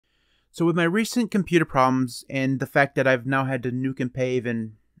So with my recent computer problems and the fact that I've now had to nuke and pave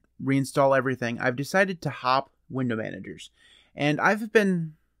and reinstall everything, I've decided to hop window managers. And I've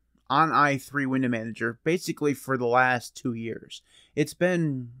been on i3 window manager basically for the last 2 years. It's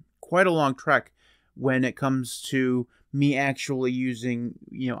been quite a long trek when it comes to me actually using,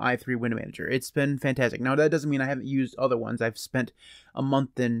 i3 window manager. It's been fantastic. Now that doesn't mean I haven't used other ones. I've spent a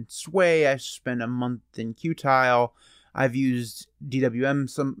month in Sway, I've spent a month in Qtile, I've used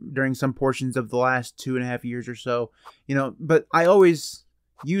DWM during some portions of the last 2.5 years or so, but I always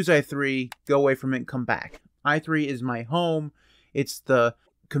use i3, go away from it, and come back. i3 is my home. It's the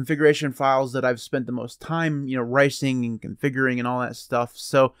configuration files that I've spent the most time, ricing and configuring and all that stuff.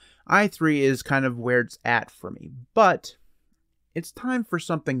 So i3 is kind of where it's at for me. But it's time for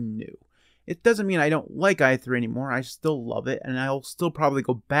something new. It doesn't mean I don't like i3 anymore. I still love it, and I'll still probably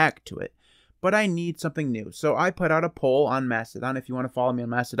go back to it. But I need something new. So I put out a poll on Mastodon. If you want to follow me on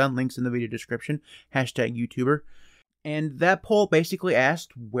Mastodon, links in the video description, #YouTuber. And that poll basically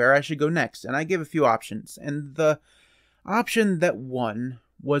asked where I should go next. And I gave a few options. And the option that won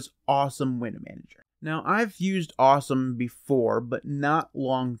was Awesome Window Manager. Now, I've used Awesome before, but not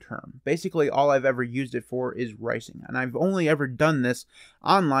long term. Basically, all I've ever used it for is ricing. And I've only ever done this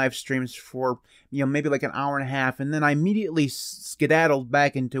on live streams for, maybe like an hour and a half. And then I immediately skedaddled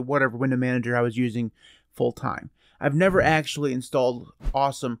back into whatever window manager I was using full time. I've never actually installed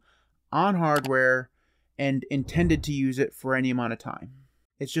Awesome on hardware and intended to use it for any amount of time.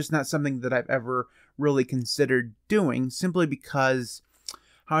 It's just not something that I've ever really considered doing, simply because,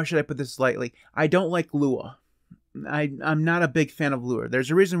 how should I put this lightly, I don't like Lua. I'm not a big fan of Lua.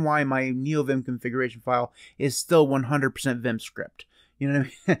 There's a reason why my NeoVim configuration file is still 100% Vim script. You know what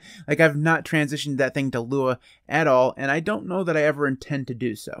I mean? Like, I've not transitioned that thing to Lua at all, and I don't know that I ever intend to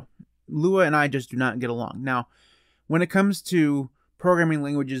do so. Lua and I just do not get along. Now, when it comes to programming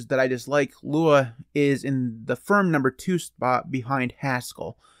languages that I dislike, Lua is in the firm number 2 spot behind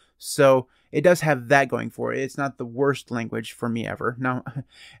Haskell. So it does have that going for it. It's not the worst language for me ever. Now,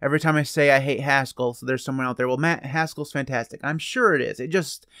 every time I say I hate Haskell, so there's someone out there, well, Matt, Haskell's fantastic. I'm sure it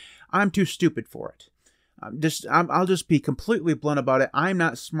is. I'm too stupid for it. I'll just be completely blunt about it. I'm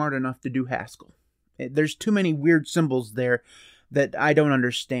not smart enough to do Haskell. There's too many weird symbols there that I don't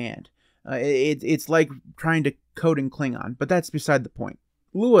understand. It's like trying to code in Klingon, but that's beside the point.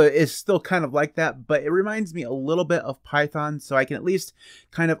 Lua is still kind of like that, but it reminds me a little bit of Python, so I can at least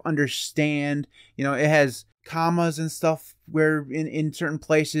kind of understand. It has commas and stuff where in certain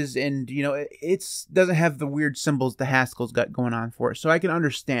places, and it doesn't have the weird symbols the Haskell's got going on for it, so I can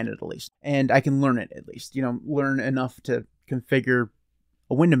understand it at least, and I can learn it at least. Learn enough to configure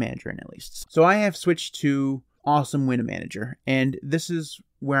a window manager in at least. So I have switched to Awesome Window Manager, and this is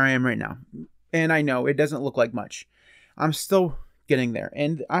where I am right now. And I know it doesn't look like much. I'm still getting there,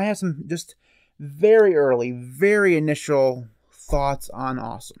 and I have some just very early, very initial thoughts on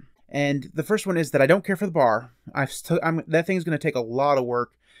Awesome. And the first one is that I don't care for the bar. That thing's going to take a lot of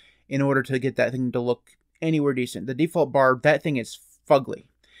work in order to get that thing to look anywhere decent. The default bar, that thing is fugly.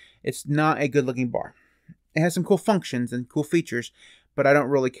 It's not a good looking bar. It has some cool functions and cool features, but I don't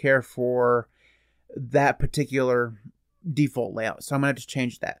really care for that particular default layout, so I'm going to have to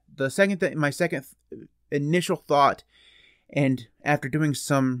change that. My second initial thought, and after doing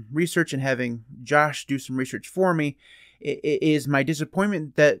some research and having Josh do some research for me, is my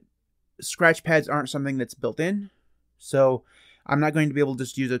disappointment that scratch pads aren't something that's built in. So I'm not going to be able to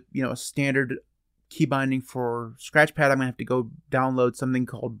just use a standard key binding for scratch pad. I'm going to have to go download something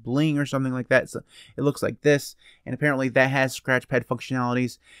called Bling or something like that. So it looks like this, and apparently that has scratch pad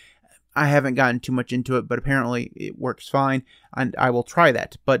functionalities. I haven't gotten too much into it, but apparently it works fine, and I will try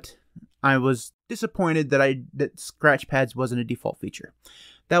that. But I was disappointed that scratch pads wasn't a default feature.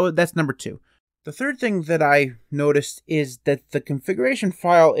 That's number 2. The third thing that I noticed is that the configuration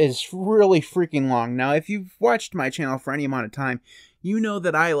file is really freaking long. Now, if you've watched my channel for any amount of time, you know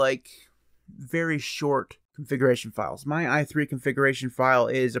that I like very short configuration files. My i3 configuration file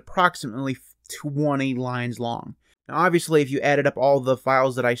is approximately 20 lines long. Now, obviously, if you added up all the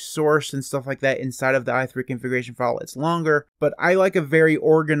files that I source and stuff like that inside of the i3 configuration file, it's longer, but I like a very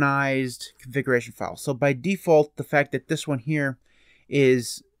organized configuration file. So by default, the fact that this one here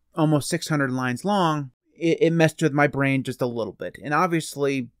is almost 600 lines long, it messed with my brain just a little bit. And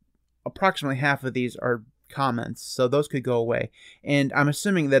obviously, approximately half of these are comments, so those could go away. And I'm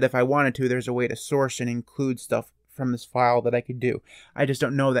assuming that if I wanted to, there's a way to source and include stuff from this file that I could do. I just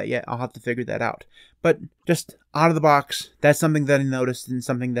don't know that yet. I'll have to figure that out. But just out of the box, that's something that I noticed and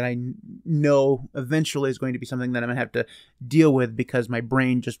something that I know eventually is going to be something that I'm going to have to deal with because my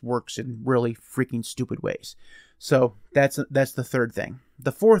brain just works in really freaking stupid ways. So that's the third thing.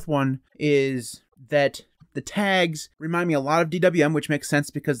 The fourth one is that the tags remind me a lot of DWM, which makes sense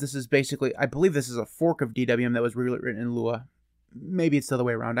because this is basically, I believe this is a fork of DWM that was rewritten in Lua. Maybe it's the other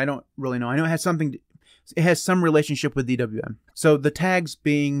way around. I don't really know. I know it has some relationship with DWM. So the tags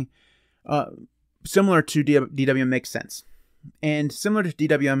being similar to DWM makes sense. And similar to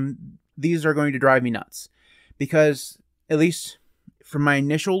DWM, these are going to drive me nuts because, at least from my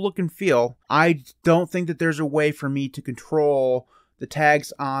initial look and feel, I don't think that there's a way for me to control the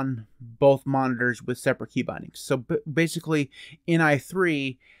tags on both monitors with separate key bindings. So basically, in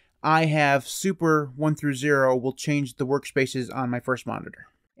i3, I have Super 1 through 0 will change the workspaces on my first monitor.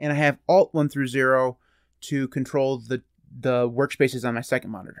 And I have Alt 1 through 0 to control the workspaces on my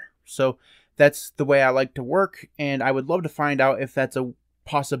second monitor. So that's the way I like to work, and I would love to find out if that's a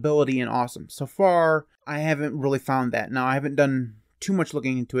possibility in Awesome. So far, I haven't really found that. Now, I haven't done too much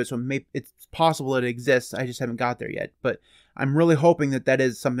looking into it, so maybe it's possible it exists. I just haven't got there yet. But I'm really hoping that that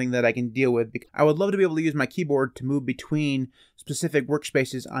is something that I can deal with. I would love to be able to use my keyboard to move between specific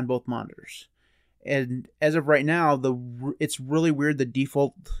workspaces on both monitors. And as of right now, it's really weird, the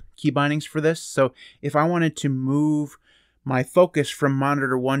default key bindings for this. So if I wanted to move my focus from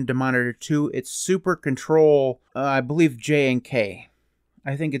monitor 1 to monitor 2, it's Super Control, I believe J and K.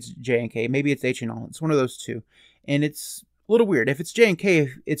 I think it's J and K. Maybe it's H and L. It's one of those two. And it's a little weird. If it's J and K,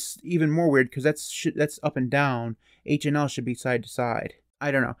 it's even more weird because that's up and down. H and L should be side to side.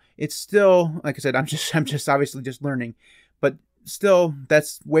 I don't know. It's still, like I said, I'm just obviously just learning. But still,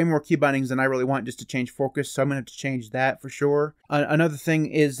 that's way more key bindings than I really want just to change focus, so I'm going to have to change that for sure. Another thing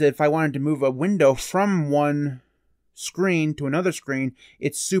is that if I wanted to move a window from one screen to another screen,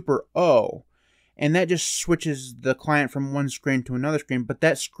 it's Super O. And that just switches the client from one screen to another screen, but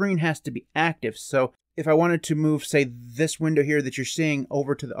that screen has to be active. So if I wanted to move, say, this window here that you're seeing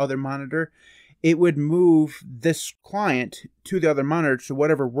over to the other monitor, it would move this client to the other monitor to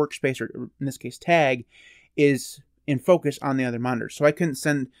whatever workspace, or in this case tag, is in focus on the other monitor. So I couldn't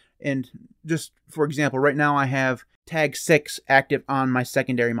send, and just for example, right now I have tag 6 active on my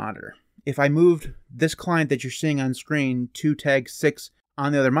secondary monitor. If I moved this client that you're seeing on screen to tag 6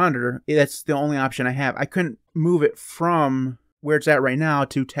 on the other monitor, that's the only option I have. I couldn't move it from where it's at right now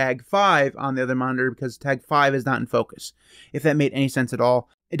to tag 5 on the other monitor because tag 5 is not in focus, if that made any sense at all.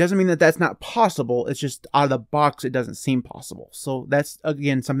 It doesn't mean that that's not possible. It's just out of the box, it doesn't seem possible. So that's,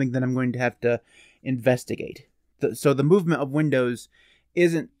 again, something that I'm going to have to investigate. So the movement of windows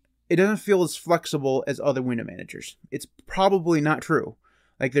doesn't feel as flexible as other window managers. It's probably not true.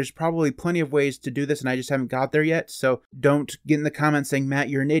 Like, there's probably plenty of ways to do this, and I just haven't got there yet. So don't get in the comments saying, Matt,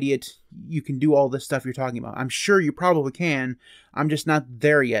 you're an idiot. You can do all this stuff you're talking about. I'm sure you probably can. I'm just not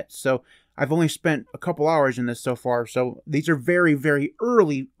there yet. So I've only spent a couple hours in this so far. So these are very, very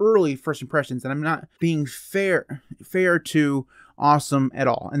early first impressions, and I'm not being fair to Awesome at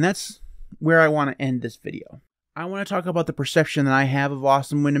all. And that's where I want to end this video. I want to talk about the perception that I have of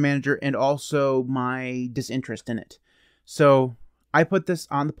Awesome Window Manager and also my disinterest in it. So I put this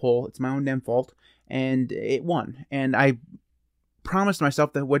on the poll. It's my own damn fault, and it won. And I promised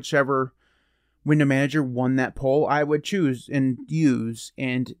myself that whichever window manager won that poll, I would choose and use,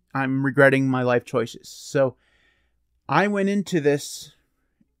 and I'm regretting my life choices. So I went into this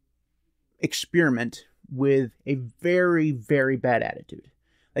experiment with a very, very bad attitude.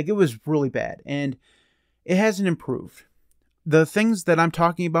 Like, it was really bad, and it hasn't improved. The things that I'm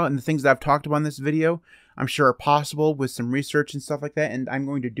talking about and the things that I've talked about in this video, I'm sure are possible with some research and stuff like that, and I'm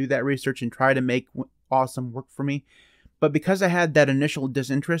going to do that research and try to make Awesome work for me. But because I had that initial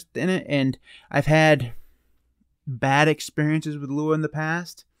disinterest in it, and I've had bad experiences with Lua in the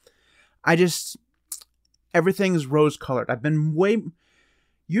past, everything's rose-colored.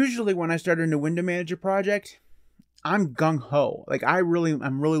 Usually when I start a new window manager project, I'm gung-ho. Like, I'm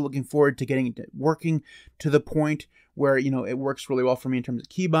really looking forward to getting it working to the point where, it works really well for me in terms of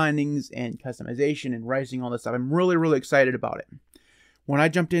key bindings and customization and rising, all this stuff. I'm really, really excited about it. When I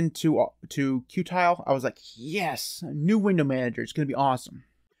jumped into Qtile, I was like, yes, a new window manager. It's going to be awesome.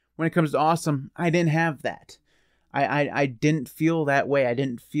 When it comes to Awesome, I didn't have that. I didn't feel that way. I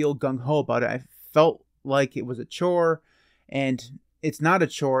didn't feel gung-ho about it. I felt like it was a chore, and it's not a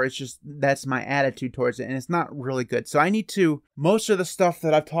chore. It's just, that's my attitude towards it, and it's not really good. So I need to, most of the stuff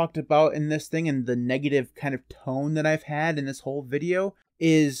that I've talked about in this thing and the negative kind of tone that I've had in this whole video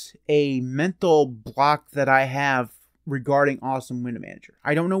is a mental block that I have regarding Awesome Window Manager.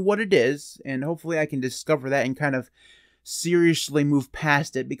 I don't know what it is, and hopefully I can discover that and kind of seriously move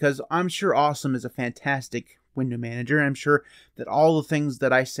past it, because I'm sure Awesome is a fantastic window manager. I'm sure that all the things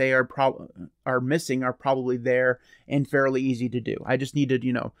that I say are missing are probably there and fairly easy to do. I just need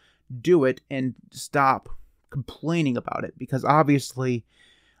to, do it and stop complaining about it, because obviously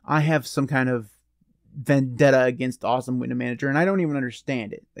I have some kind of vendetta against Awesome Window Manager, and I don't even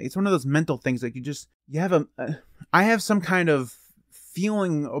understand it. It's one of those mental things, like I have some kind of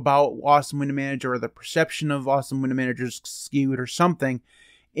feeling about Awesome Window Manager, or the perception of Awesome Window Manager is skewed or something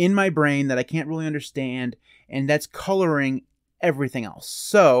in my brain that I can't really understand, and that's coloring everything else.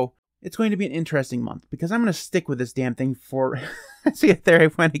 So it's going to be an interesting month, because I'm going to stick with this damn thing for see, there I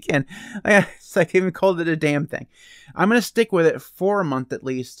went again. It's like I even called it a damn thing. I'm going to stick with it for a month at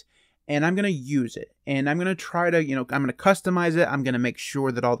least, and I'm going to use it, and I'm going to try to, I'm going to customize it. I'm going to make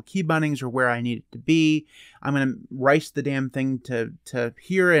sure that all the key bindings are where I need it to be. I'm going to rice the damn thing to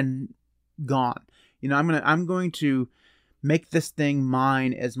here and gone. I'm going to make this thing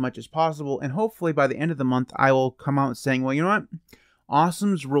mine as much as possible, and hopefully by the end of the month I will come out saying, well, you know what,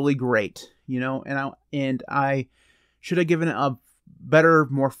 Awesome's really great, and I should have given it a better,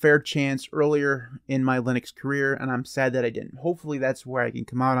 more fair chance earlier in my Linux career, and I'm sad that I didn't. Hopefully that's where I can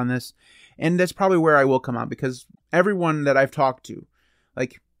come out on this, and that's probably where I will come out, because everyone that I've talked to,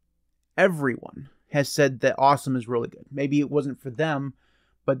 like everyone, has said that Awesome is really good. Maybe it wasn't for them,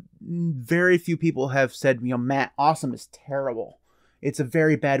 but very few people have said, Matt, Awesome is terrible. It's a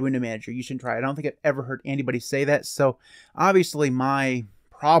very bad window manager. You shouldn't try it. I don't think I've ever heard anybody say that. So obviously my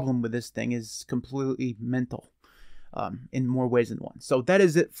problem with this thing is completely mental in more ways than one. So that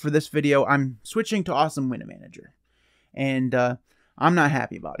is it for this video. I'm switching to Awesome Window Manager, and I'm not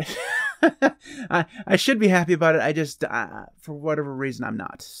happy about it. I should be happy about it. I just, for whatever reason, I'm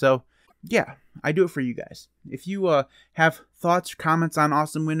not. So yeah, I do it for you guys. If you have thoughts, comments on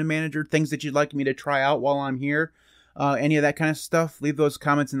Awesome Window Manager, things that you'd like me to try out while I'm here, any of that kind of stuff, leave those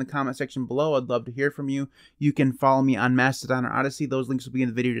comments in the comment section below. I'd love to hear from you. You can follow me on Mastodon or Odyssey. Those links will be in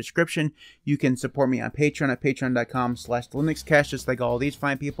the video description. You can support me on Patreon at patreon.com/linuxcast, just like all these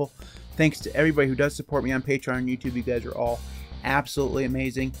fine people. Thanks to everybody who does support me on Patreon and YouTube. You guys are all absolutely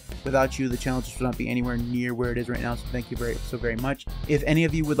amazing. Without you, the channel just would not be anywhere near where it is right now, so thank you so very much. If any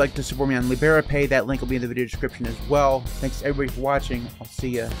of you would like to support me on LiberaPay, that link will be in the video description as well. Thanks to everybody for watching. I'll see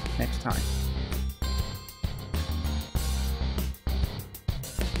you next time.